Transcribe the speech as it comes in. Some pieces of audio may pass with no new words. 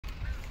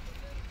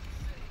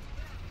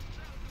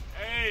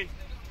Hey.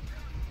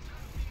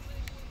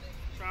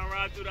 Trying to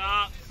ride through the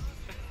ops.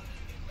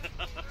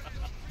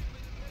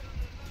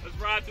 Let's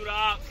ride through the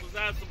ops. Let's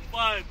have some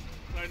fun.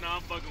 Right now,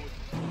 I'm fucking with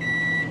you.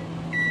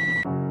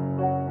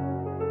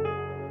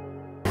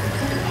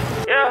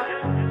 Yeah.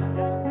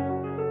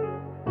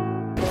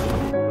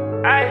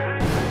 Ay.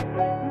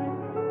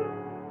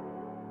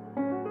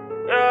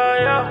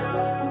 Yeah.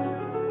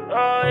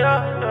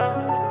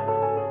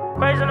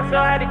 Raising the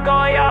field, had to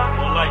go, y'all.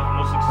 More life,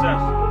 more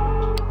success.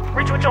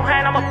 Reach with your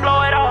hand, I'ma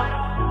blow it off.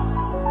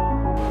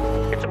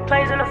 Get your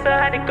plays in the field,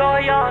 had to go,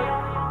 y'all.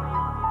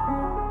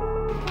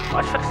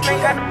 Watch for the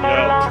snake, had to mow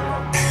along.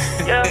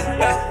 Yeah.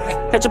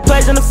 Hit your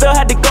plays in the field,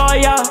 had to go,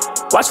 y'all.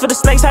 Watch for the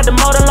snakes, had to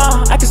mow the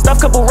lawn. I can stuff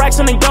couple racks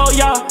and then go,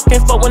 y'all.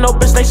 Can't fuck with no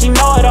bitch, think she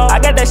know it all. I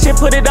got that shit,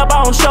 put it up,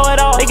 I don't show it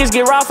all. Niggas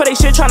get robbed for they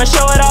shit, tryna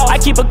show it all. I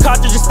keep a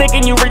cartridge, a stick,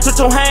 and you reach with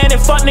your hand.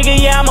 And fuck nigga,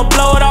 yeah, I'ma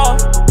blow it off.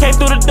 Came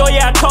through the door,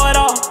 yeah, I tore it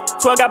off.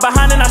 12 got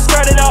behind and I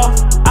skirted off.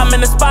 I'm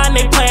in the spot and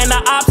they playing the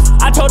ops.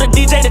 I told the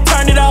DJ to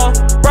turn it off.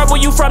 Bro,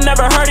 where you from,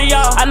 never heard of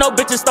y'all. I know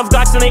bitches stuff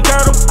Glocks in they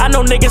girdle. I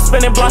know niggas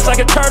spinning blocks like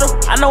a turtle.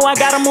 I know I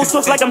gotta move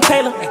swift like I'm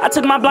Taylor. I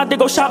took my block to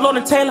go shop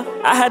loading Taylor.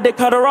 I had to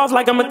cut her off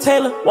like I'm a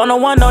tailor.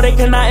 101, no, they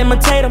cannot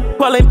imitate him.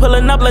 Quell ain't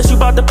pulling up unless you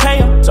bout to pay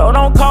him. So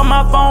don't call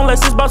my phone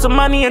unless it's about some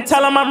money and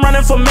tell him I'm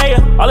running for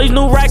mayor. All these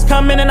new racks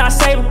come in and I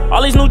save them.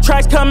 All these new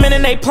tracks come in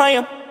and they play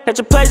them. Hit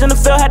your plays in the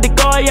field, had to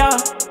go, y'all.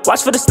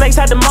 Watch for the snakes,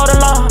 had to mow the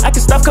lawn. I can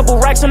stuff couple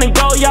racks and then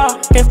go,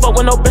 y'all. Can't fuck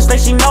with no bitch, think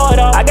she know it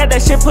all. I got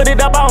that shit, put it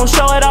up, I don't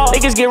show it all.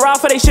 Niggas get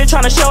robbed for they shit,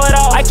 tryna show it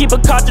all. I keep a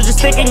cartridge, a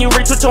stick, and you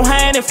reach with your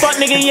hand. And fuck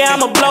nigga, yeah,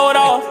 I'ma blow it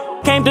off.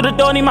 Came through the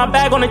door, need my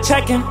bag on the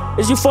check-in.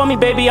 Is you for me,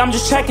 baby? I'm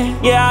just checking.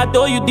 Yeah, I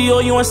adore you, D.O.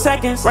 you in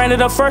seconds. Ran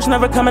it up first,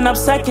 never coming up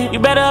second. You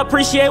better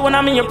appreciate when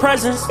I'm in your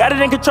presence. Got it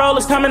in control,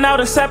 it's coming out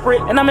in separate.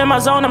 And I'm in my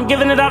zone, I'm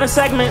giving it out in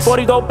segments.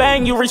 40 go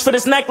bang, you reach for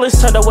this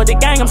necklace. Turned up with the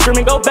gang, I'm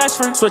screaming go best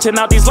friend. Switching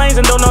out these lanes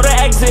and don't know the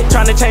exit.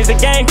 Trying to change the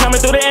game, coming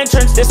through the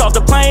entrance. This off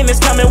the plane, it's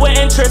coming with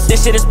interest.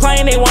 This shit is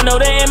plain, they wanna know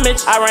the image.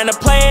 I ran a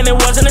play and it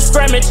wasn't a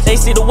scrimmage. They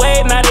see the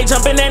wave, now they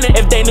jumping in it.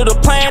 If they knew the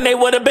plan, they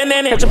would've been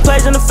in it. Hit your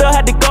plays in the field,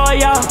 had to go,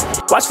 y'all.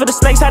 Watch for the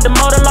snakes, had to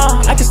mow the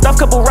lawn. I can stuff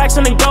couple racks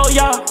and then go,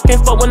 y'all.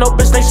 Can't fuck with no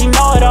bitch, think she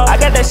know it all. I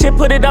got that shit,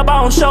 put it up,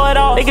 I don't show it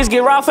all. Niggas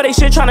get robbed for they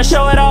shit, tryna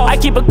show it all. I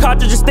keep a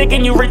cartridge, a stick,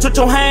 and you reach with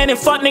your hand. And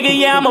fuck nigga,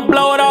 yeah, I'ma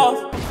blow it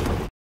off.